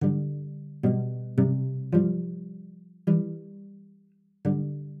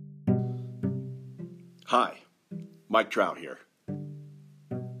Hi, Mike Trout here.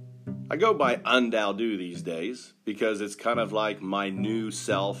 I go by UnDaoDu these days because it's kind of like my new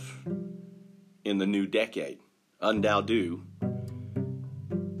self in the new decade. UnDaoDu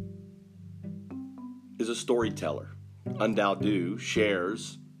is a storyteller. UnDaoDu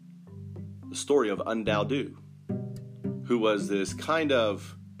shares the story of UnDaoDu, who was this kind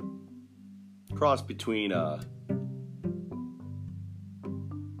of cross between a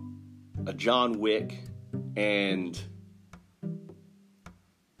John Wick and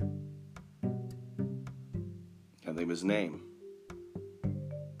can't think of his name.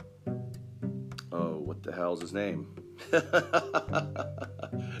 Oh, what the hell's his name?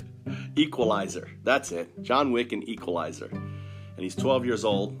 Equalizer. That's it. John Wick and Equalizer. And he's 12 years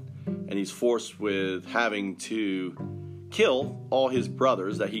old, and he's forced with having to kill all his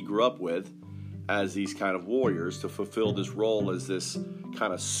brothers that he grew up with as these kind of warriors to fulfill this role as this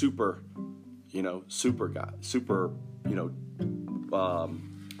kind of super guy,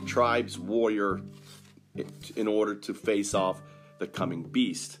 tribes warrior in order to face off the coming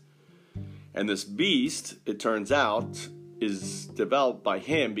beast. And this beast, it turns out, is developed by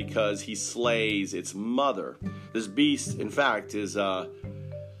him because he slays its mother. This beast, in fact, is a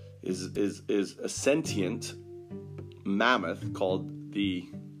sentient mammoth called the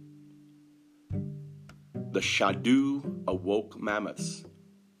UnDaoDu awoke mammoths.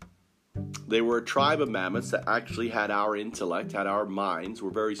 They were a tribe of mammoths that actually had our intellect, had our minds,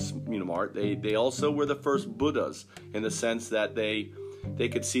 were very smart. They also were the first Buddhas in the sense that they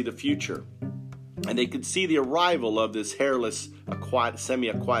could see the future. And they could see the arrival of this hairless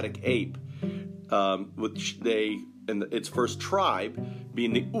semi-aquatic ape, which its first tribe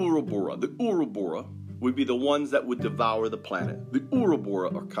being the Urubura. The Urubura would be the ones that would devour the planet. The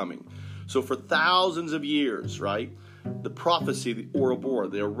Urubura are coming. So for thousands of years, right, the prophecy of the Urubura,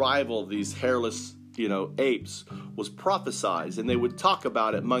 the arrival of these hairless, apes, was prophesized, and they would talk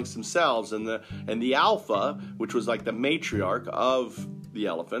about it amongst themselves. And the alpha, which was like the matriarch of the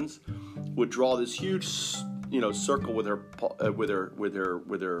elephants, would draw this huge, circle with her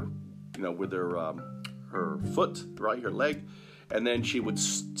foot, right, her leg, and then she would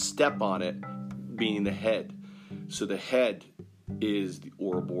step on it, being the head. So the head is the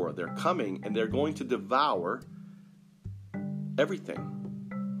Urubura. They're coming, and they're going to devour everything.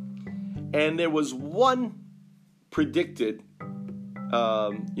 And there was one predicted,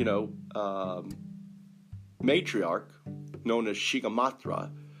 matriarch known as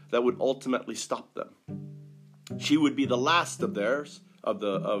Shigamathra that would ultimately stop them. She would be the last of theirs, of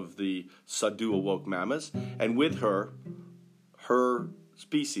the UnDaoDu awoke mammoths, and with her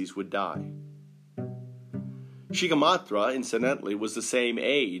species would die. Shigamathra, incidentally, was the same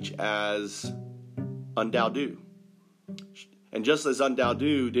age as UnDaoDu. And just as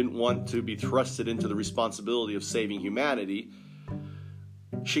UnDaoDu didn't want to be thrusted into the responsibility of saving humanity,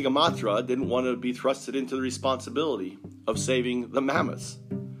 Shigamathra didn't want to be thrusted into the responsibility of saving the mammoths.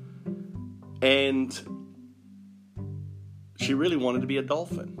 And she really wanted to be a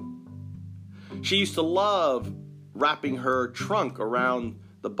dolphin. She used to love wrapping her trunk around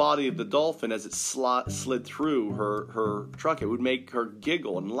the body of the dolphin as it slid through her trunk. It would make her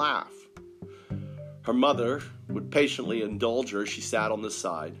giggle and laugh. Her mother would patiently indulge her as she sat on the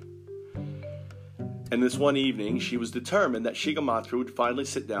side. And this one evening, she was determined that Shigamathra would finally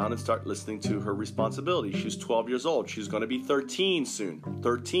sit down and start listening to her responsibility. She was 12 years old. She was going to be 13 soon.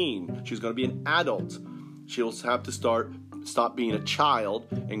 13. She was going to be an adult. She'll have to stop being a child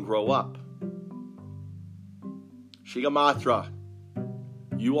and grow up. Shigamathra,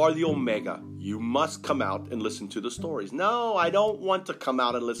 you are the Omega. You must come out and listen to the stories. No, I don't want to come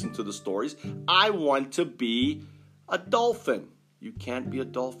out and listen to the stories. I want to be a dolphin. You can't be a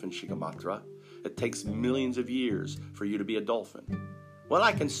dolphin, Shigamathra. It takes millions of years for you to be a dolphin. Well,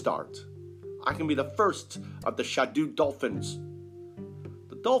 I can start. I can be the first of the UnDaoDu dolphins.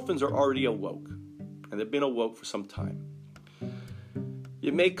 The dolphins are already awoke, and they've been awoke for some time.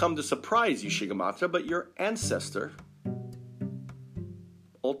 It may come to surprise you, Shigamathra, but your ancestor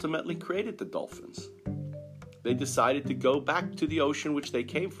ultimately created the dolphins. They decided to go back to the ocean which they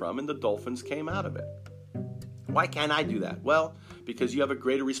came from, and the dolphins came out of it. Why can't I do that? Well, because you have a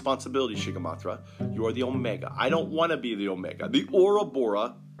greater responsibility, Shigamathra. You are the Omega. I don't want to be the Omega. The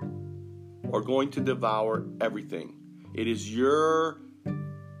Urubura are going to devour everything. It is your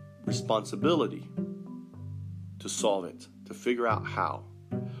responsibility to solve it, to figure out how.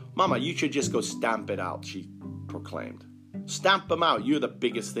 Mama, you should just go stamp it out, she proclaimed. Stamp them out. You're the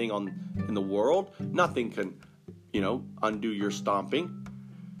biggest thing in the world. Nothing can, undo your stomping.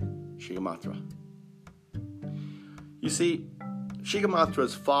 Shigamathra. You see,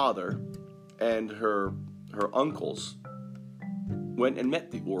 Shigamathra's father and her uncles went and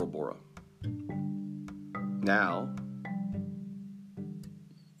met the Ouroboros. Now,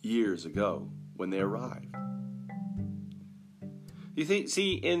 years ago, when they arrived.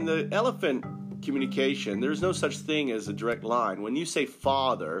 See, in the elephant communication, there's no such thing as a direct line. When you say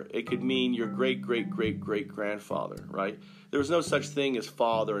father, it could mean your great-great-great-great-grandfather, right? There's no such thing as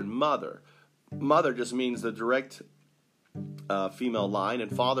father and mother. Mother just means the direct female line,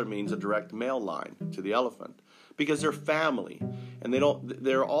 and father means a direct male line to the elephant, because they're family, and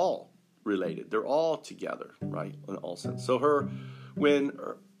they're all related. They're all together, right? In all sense. So when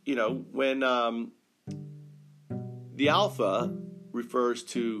the alpha refers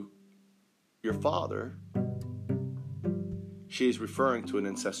to your father, she is referring to an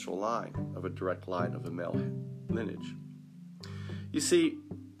ancestral line, of a direct line of a male lineage. You see,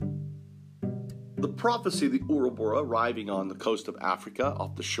 the prophecy of the Ouroboros arriving on the coast of Africa,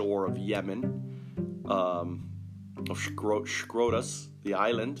 off the shore of Yemen, of Scrotus, the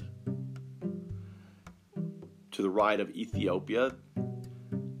island, to the right of Ethiopia,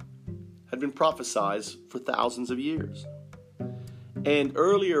 had been prophesied for thousands of years. And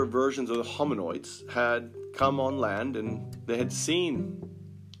earlier versions of the hominoids had come on land, and they had seen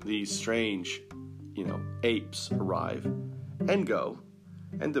these strange, apes arrive and go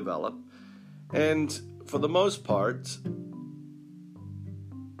and develop. And for the most part,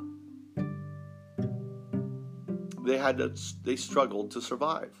 they struggled to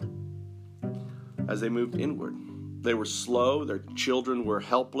survive as they moved inward. They were slow, their children were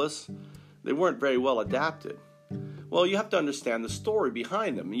helpless, they weren't very well adapted. Well, you have to understand the story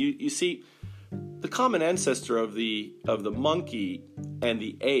behind them. You see, the common ancestor of the monkey and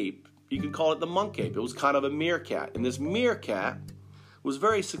the ape, you could call it the monk ape. It was kind of a meerkat. And this meerkat was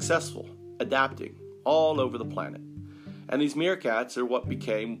very successful adapting all over the planet. And these meerkats are what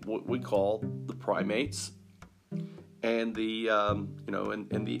became what we call the primates and the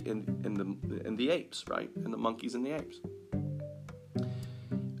and the apes, right? And the monkeys and the apes.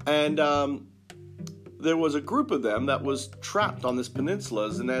 And there was a group of them that was trapped on this peninsula,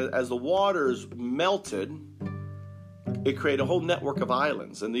 and as the waters melted, it created a whole network of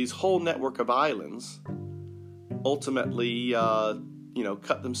islands. And these whole network of islands ultimately,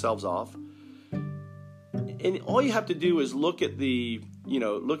 cut themselves off. And all you have to do is look at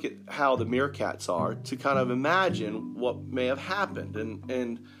how the meerkats are to kind of imagine what may have happened.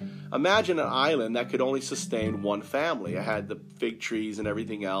 And imagine an island that could only sustain one family. It had the fig trees and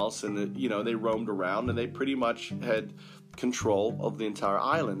everything else, and they roamed around, and they pretty much had control of the entire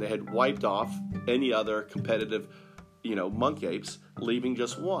island. They had wiped off any other competitive, monk apes, leaving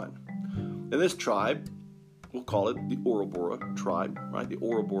just one. And this tribe, we'll call it the Ouroboros tribe, right? The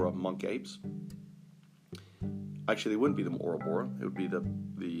Ouroboros monk apes. Actually, they wouldn't be the Ouroboros. It would be the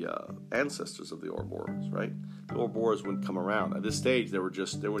ancestors of the Ouroboros, right? The Ouroboros wouldn't come around. At this stage, they weren't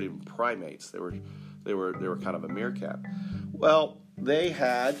even primates. They were kind of a meerkat. Well, they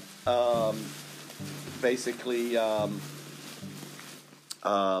had basically a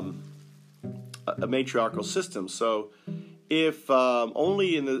matriarchal system. So, if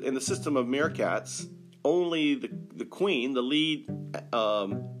only in the system of meerkats, only the queen, the lead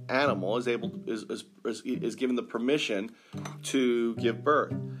animal, is given the permission to give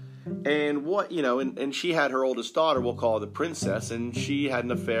birth. And and she had her oldest daughter, we'll call her the princess, and she had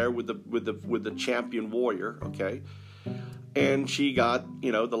an affair with the champion warrior, okay? And she got,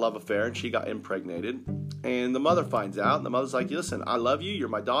 the love affair, and she got impregnated. And the mother finds out, and the mother's like, listen, I love you, you're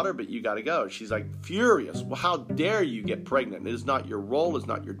my daughter, but you got to go. She's like furious. Well, how dare you get pregnant? It is not your role, it's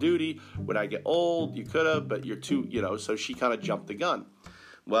not your duty. When I get old, you could have, but you're too, so she kind of jumped the gun.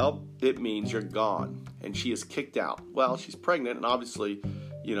 Well, it means you're gone, and she is kicked out. Well, she's pregnant, and obviously,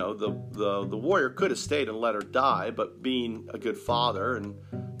 the warrior could have stayed and let her die, but being a good father, and,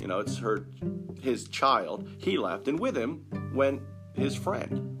 it's his child, he left, and with him went his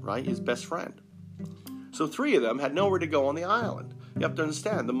friend, right, his best friend. So 3 of them had nowhere to go on the island. You have to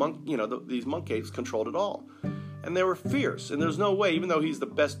understand, these monk apes controlled it all. And they were fierce, and there's no way, even though he's the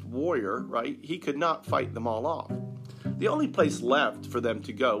best warrior, right, he could not fight them all off. The only place left for them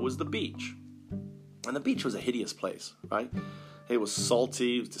to go was the beach. And the beach was a hideous place, right? It was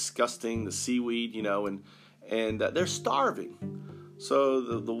salty, it was disgusting, the seaweed, and they're starving. So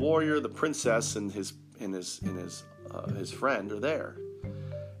the warrior, the princess, and his friend are there.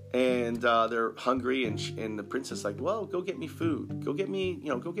 And they're hungry, and the princess is like, well, go get me food. Go get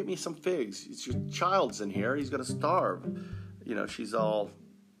me some figs. It's your child's in here. He's going to starve. She's all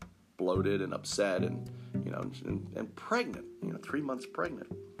bloated and upset and pregnant, 3 months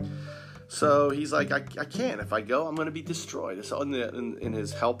pregnant. So he's like, I can't. If I go, I'm going to be destroyed. So in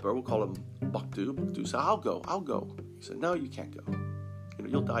his helper, we'll call him UnDaoDu said, I'll go. He said, no, you can't go.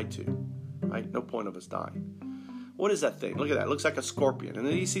 You'll die too, right? No point of us dying. What is that thing? Look at that. It looks like a scorpion. And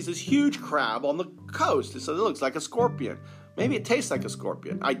then he sees this huge crab on the coast. So it looks like a scorpion. Maybe it tastes like a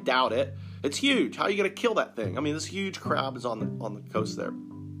scorpion. I doubt it. It's huge. How are you going to kill that thing? I mean, this huge crab is on the coast there.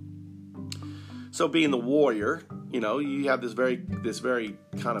 So being the warrior, you have this very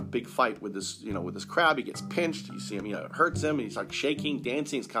kind of big fight with this crab. He gets pinched. You see him, it hurts him. And he's like shaking,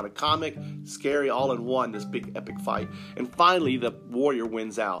 dancing. It's kind of comic, scary, all in one, this big epic fight. And finally, the warrior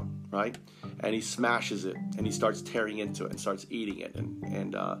wins out, right? And he smashes it, and he starts tearing into it and starts eating it. And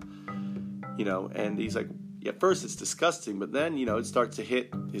he's like, at first it's disgusting, but then, it starts to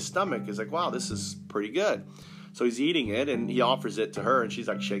hit his stomach. He's like, wow, this is pretty good. So he's eating it, and he offers it to her, and she's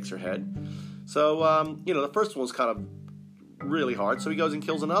like, shakes her head. So, the first one was kind of really hard. So he goes and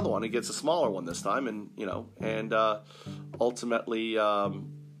kills another one. He gets a smaller one this time, and ultimately,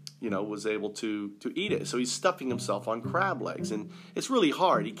 was able to eat it. So he's stuffing himself on crab legs, and it's really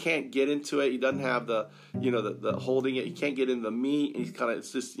hard. He can't get into it. He doesn't have the holding it. He can't get into the meat. He's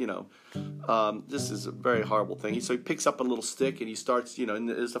it's just, this is a very horrible thing. So he picks up a little stick, and he starts, and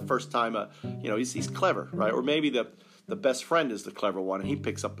it's the first time, he's clever, right? Or maybe the best friend is the clever one, and he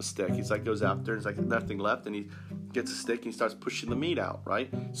picks up a stick. He's like, goes after, and he's like, nothing left, and he gets a stick, and he starts pushing the meat out, right?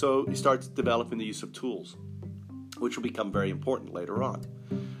 So he starts developing the use of tools, which will become very important later on.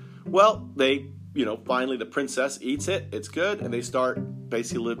 Well, they, finally the princess eats it. It's good, and they start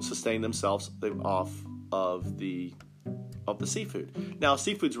basically sustaining themselves off of the seafood. Now,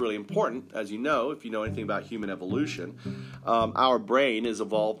 seafood's really important, as you know, if you know anything about human evolution. Our brain is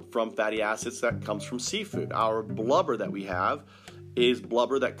evolved from fatty acids that comes from seafood. Our blubber that we have is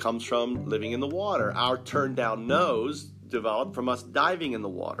blubber that comes from living in the water. Our turned down nose developed from us diving in the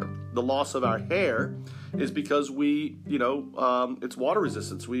water. The loss of our hair is because we, it's water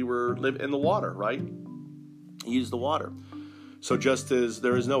resistance. We live in the water, right? Use the water. So just as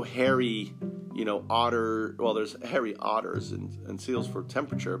there is no hairy, otter, well, there's hairy otters and seals for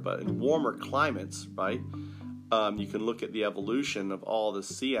temperature, but in warmer climates, right, you can look at the evolution of all the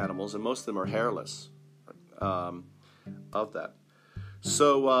sea animals, and most of them are hairless of that.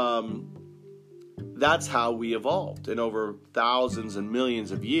 So that's how we evolved. And over thousands and millions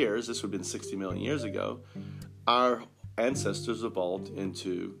of years, this would have been 60 million years ago, our ancestors evolved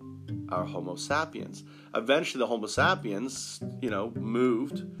into our Homo sapiens. Eventually, the Homo sapiens,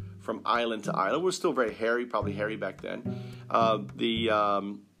 moved from island to island. We're still very hairy, probably hairy back then. We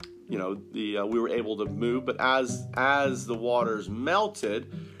were able to move, but as the waters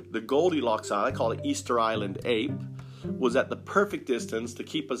melted, the Goldilocks Island, I call it Easter Island ape, was at the perfect distance to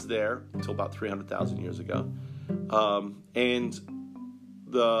keep us there until about 300,000 years ago. And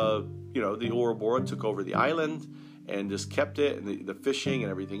the Ouroboros took over the island and just kept it, and the fishing and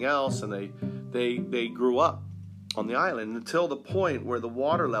everything else, and they grew up on the island until the point where the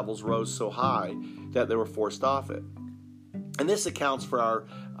water levels rose so high that they were forced off it. And this accounts for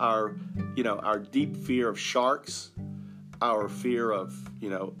our deep fear of sharks, our fear of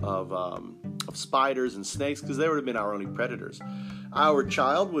spiders and snakes, because they would have been our only predators. Our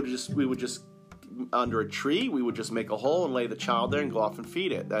child we would just under a tree, we would just make a hole and lay the child there and go off and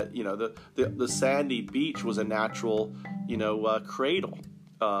feed it. That the sandy beach was a natural cradle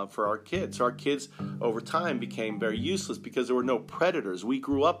for our kids. So our kids over time became very useless because there were no predators. We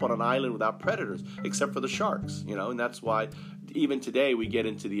grew up on an island without predators except for the sharks, and that's why even today we get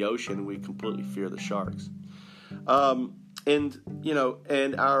into the ocean and we completely fear the sharks. And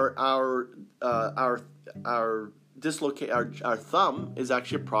our thumb is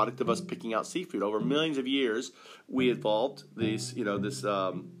actually a product of us picking out seafood. Over millions of years, we evolved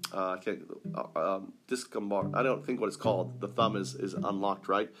discombar. I don't think what it's called. The thumb is unlocked,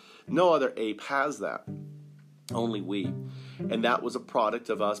 right? No other ape has that. Only we. And that was a product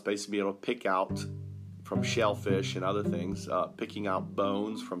of us basically being able to pick out from shellfish and other things, picking out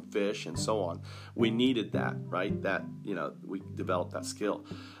bones from fish and so on. We needed that, right? That, we developed that skill.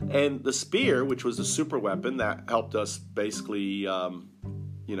 And the spear, which was a super weapon that helped us basically,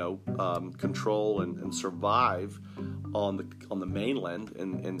 control and survive on the mainland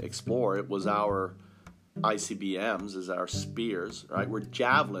and explore, it was our ICBMs, is our spears, right? We're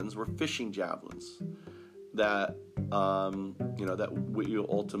javelins, we're fishing javelins that, that we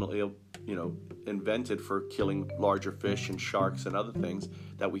ultimately, invented for killing larger fish and sharks and other things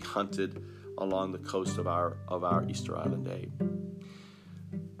that we hunted along the coast of our Easter Island ape.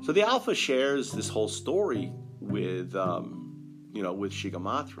 So the alpha shares this whole story with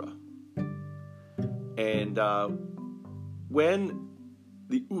Shigamathra. And when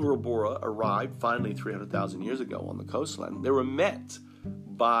the Urubora arrived finally 300,000 years ago on the coastline, they were met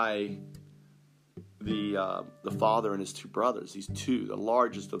by the father and his two brothers, these two, the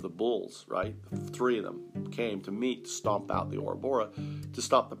largest of the bulls, right? Three of them came to meet, to stomp out the Urubora, to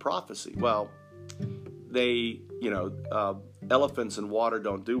stop the prophecy. Well, they, elephants in water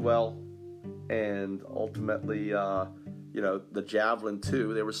don't do well, and ultimately, the javelin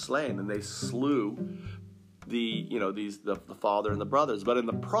too, they were slain, and they slew the father and the brothers. But in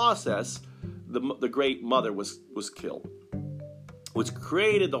the process, the great mother was killed, which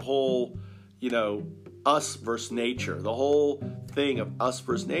created the whole, us versus nature. The whole thing of us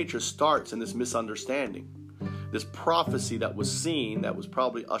versus nature starts in this misunderstanding, this prophecy that was seen, that was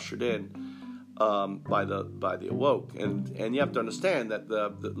probably ushered in by the awoke. And you have to understand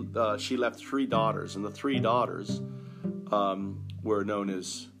that she left three daughters, and the three daughters were known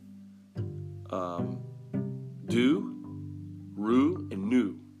as Du, Ru, and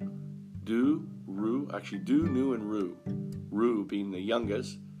Nu. Du, Ru, actually Du, Nu, and Ru. Ru being the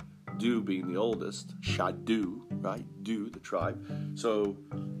youngest, Du being the oldest, Shadu, right? Du, the tribe. So,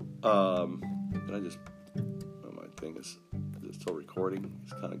 my thing is still recording.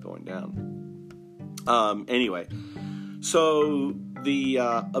 It's kind of going down. Anyway, so the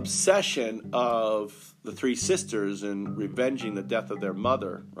obsession of the three sisters in revenging the death of their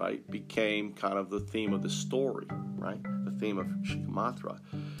mother, right, became kind of the theme of the story, right? The theme of Shigamathra.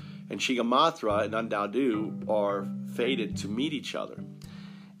 And Shigamathra and UnDaoDu are fated to meet each other.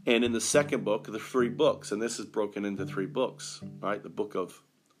 And in the second book, the three books, and this is broken into three books, right? The book of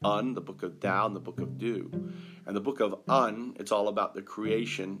Un, the book of Dao, and the book of Du. And the book of Un, it's all about the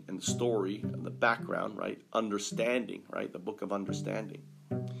creation and the story and the background, right? Understanding, right? The book of understanding.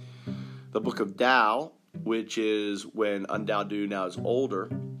 The book of Dao, which is when UnDaoDu now is older,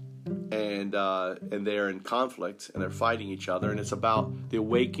 and they're in conflict and they're fighting each other, and it's about the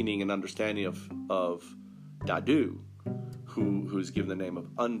awakening and understanding of Dadu, who's given the name of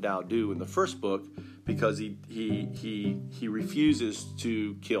UnDaoDu in the first book, because he refuses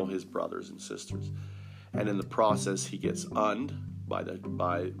to kill his brothers and sisters, and in the process he gets unned by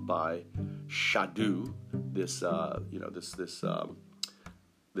Shadu,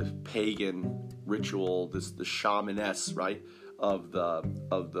 this pagan ritual, the shamaness, right, of the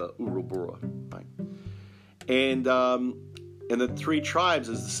Urubora, right, and the three tribes,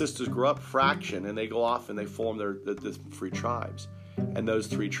 as the sisters grow up, fraction, and they go off and they form the three tribes, and those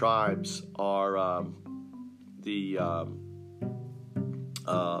three tribes are the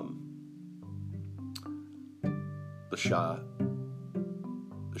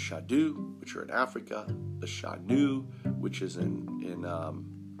Shadu, which are in Africa, the Shanu, which is in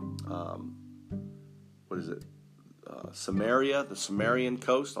Samaria, the Sumerian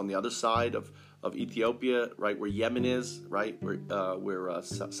coast on the other side of Ethiopia, right where Yemen is, right where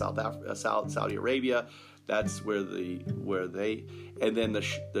Saudi Arabia. That's where they, and then the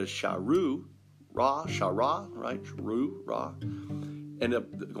Shara, right, Ra, ended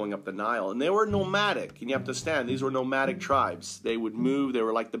up going up the Nile, and they were nomadic. And you have to understand, these were nomadic tribes. They would move. They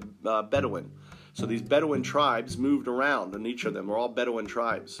were like the Bedouin. So these Bedouin tribes moved around, and each of them were all Bedouin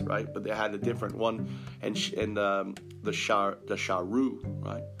tribes, right? But they had a different one, and the Sharu,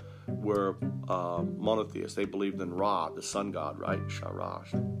 right, were monotheists. They believed in Ra, the sun god, right, Shara.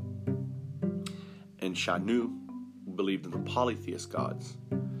 And Shanu believed in the polytheist gods,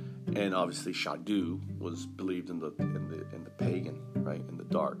 and obviously Shadu was believed in the pagan, right, in the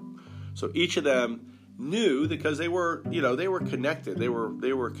dark. So each of them knew, because they were connected. They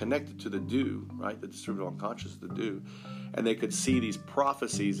were connected to the Du, right, the distributed unconscious, the Du, and they could see these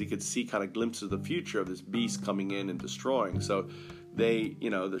prophecies. They could see kind of glimpses of the future of this beast coming in and destroying. So they,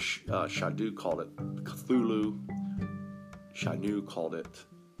 the Shadu called it Cthulhu, Shanu called it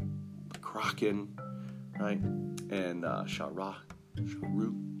the Kraken, right, and Sharu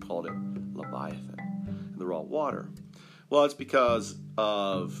called it Leviathan, and they're all water. Well, it's because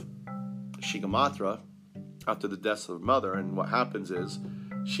of Shigamathra, after the death of her mother, and what happens is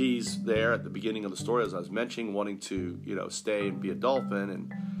she's there at the beginning of the story, as I was mentioning, wanting to stay and be a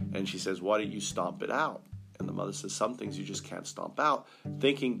dolphin, and she says, "Why don't you stomp it out?" And the mother says, "Some things you just can't stomp out,"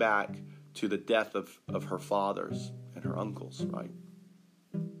 thinking back to the death of her fathers and her uncles, right?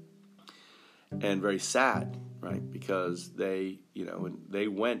 And very sad, right, because they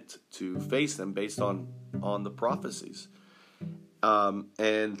went to face them based on the prophecies.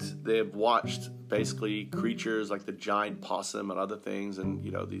 And they have watched basically creatures like the giant possum and other things, and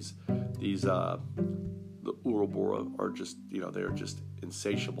the Urubora are just they're just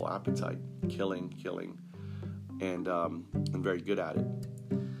insatiable appetite, killing, and very good at it.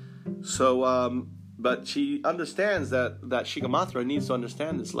 So But she understands that Shigamathra needs to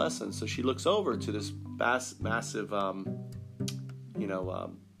understand this lesson. So she looks over to this massive,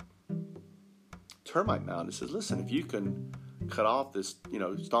 termite mound and says, listen, if you can cut off this,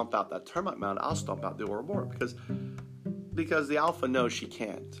 stomp out that termite mound, I'll stomp out the Ouroboros. Because the alpha knows she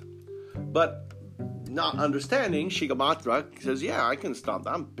can't. But not understanding, Shigamathra says, yeah, I can stomp.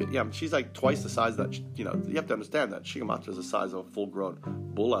 She's like twice the size that, you have to understand that Shigamathra is the size of a full-grown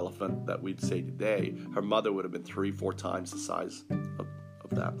bull elephant that we'd say today. Her mother would have been 3-4 times the size of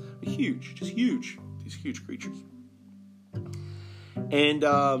that. Huge, just huge. These huge creatures. And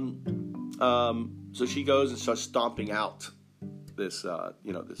so she goes and starts stomping out this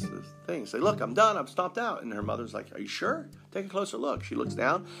thing. Say, look, I'm done. I'm stomped out. And her mother's like, are you sure? Take a closer look. She looks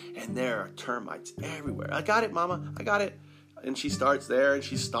down, and there are termites everywhere. I got it, Mama. I got it. And she starts there, and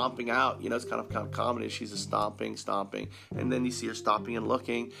she's stomping out. It's kind of common. She's just stomping. And then you see her stopping and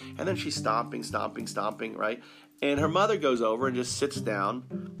looking. And then she's stomping, right? And her mother goes over and just sits down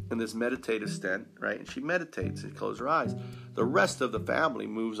in this meditative state, right? And she meditates and closes her eyes. The rest of the family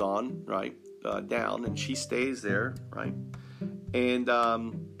moves on, right, down, and she stays there, right? And,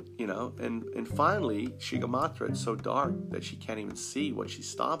 and finally, Shigamathra, it's so dark that she can't even see what she's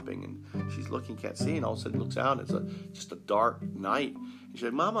stomping, and she's looking, can't see, and all of a sudden looks out, and it's just a dark night. And she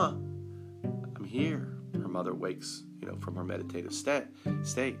said, Mama, I'm here. Her mother wakes, from her meditative state.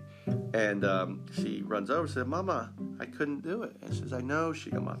 And she runs over and says, Mama, I couldn't do it. And she says, I know,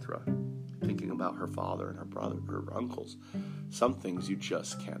 Shigamathra. Thinking about her father and her brother, her uncles. Some things you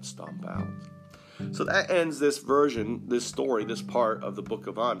just can't stomp out. So that ends this version, this story, this part of the Book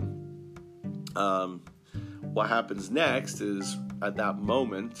of Un. What happens next is, at that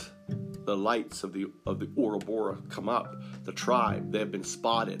moment, the lights of the Ouroboros come up. The tribe, they have been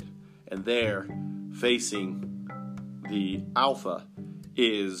spotted, and there, facing the Alpha,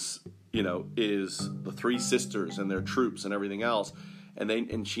 is the three sisters and their troops and everything else,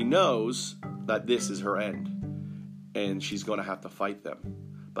 and she knows that this is her end, and she's going to have to fight them.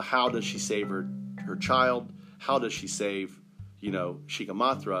 But how does she save her child? How does she save,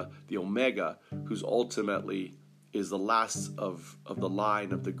 Shigamathra, the Omega, who's ultimately is the last of the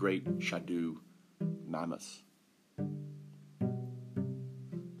line of the great Shadu mammoths?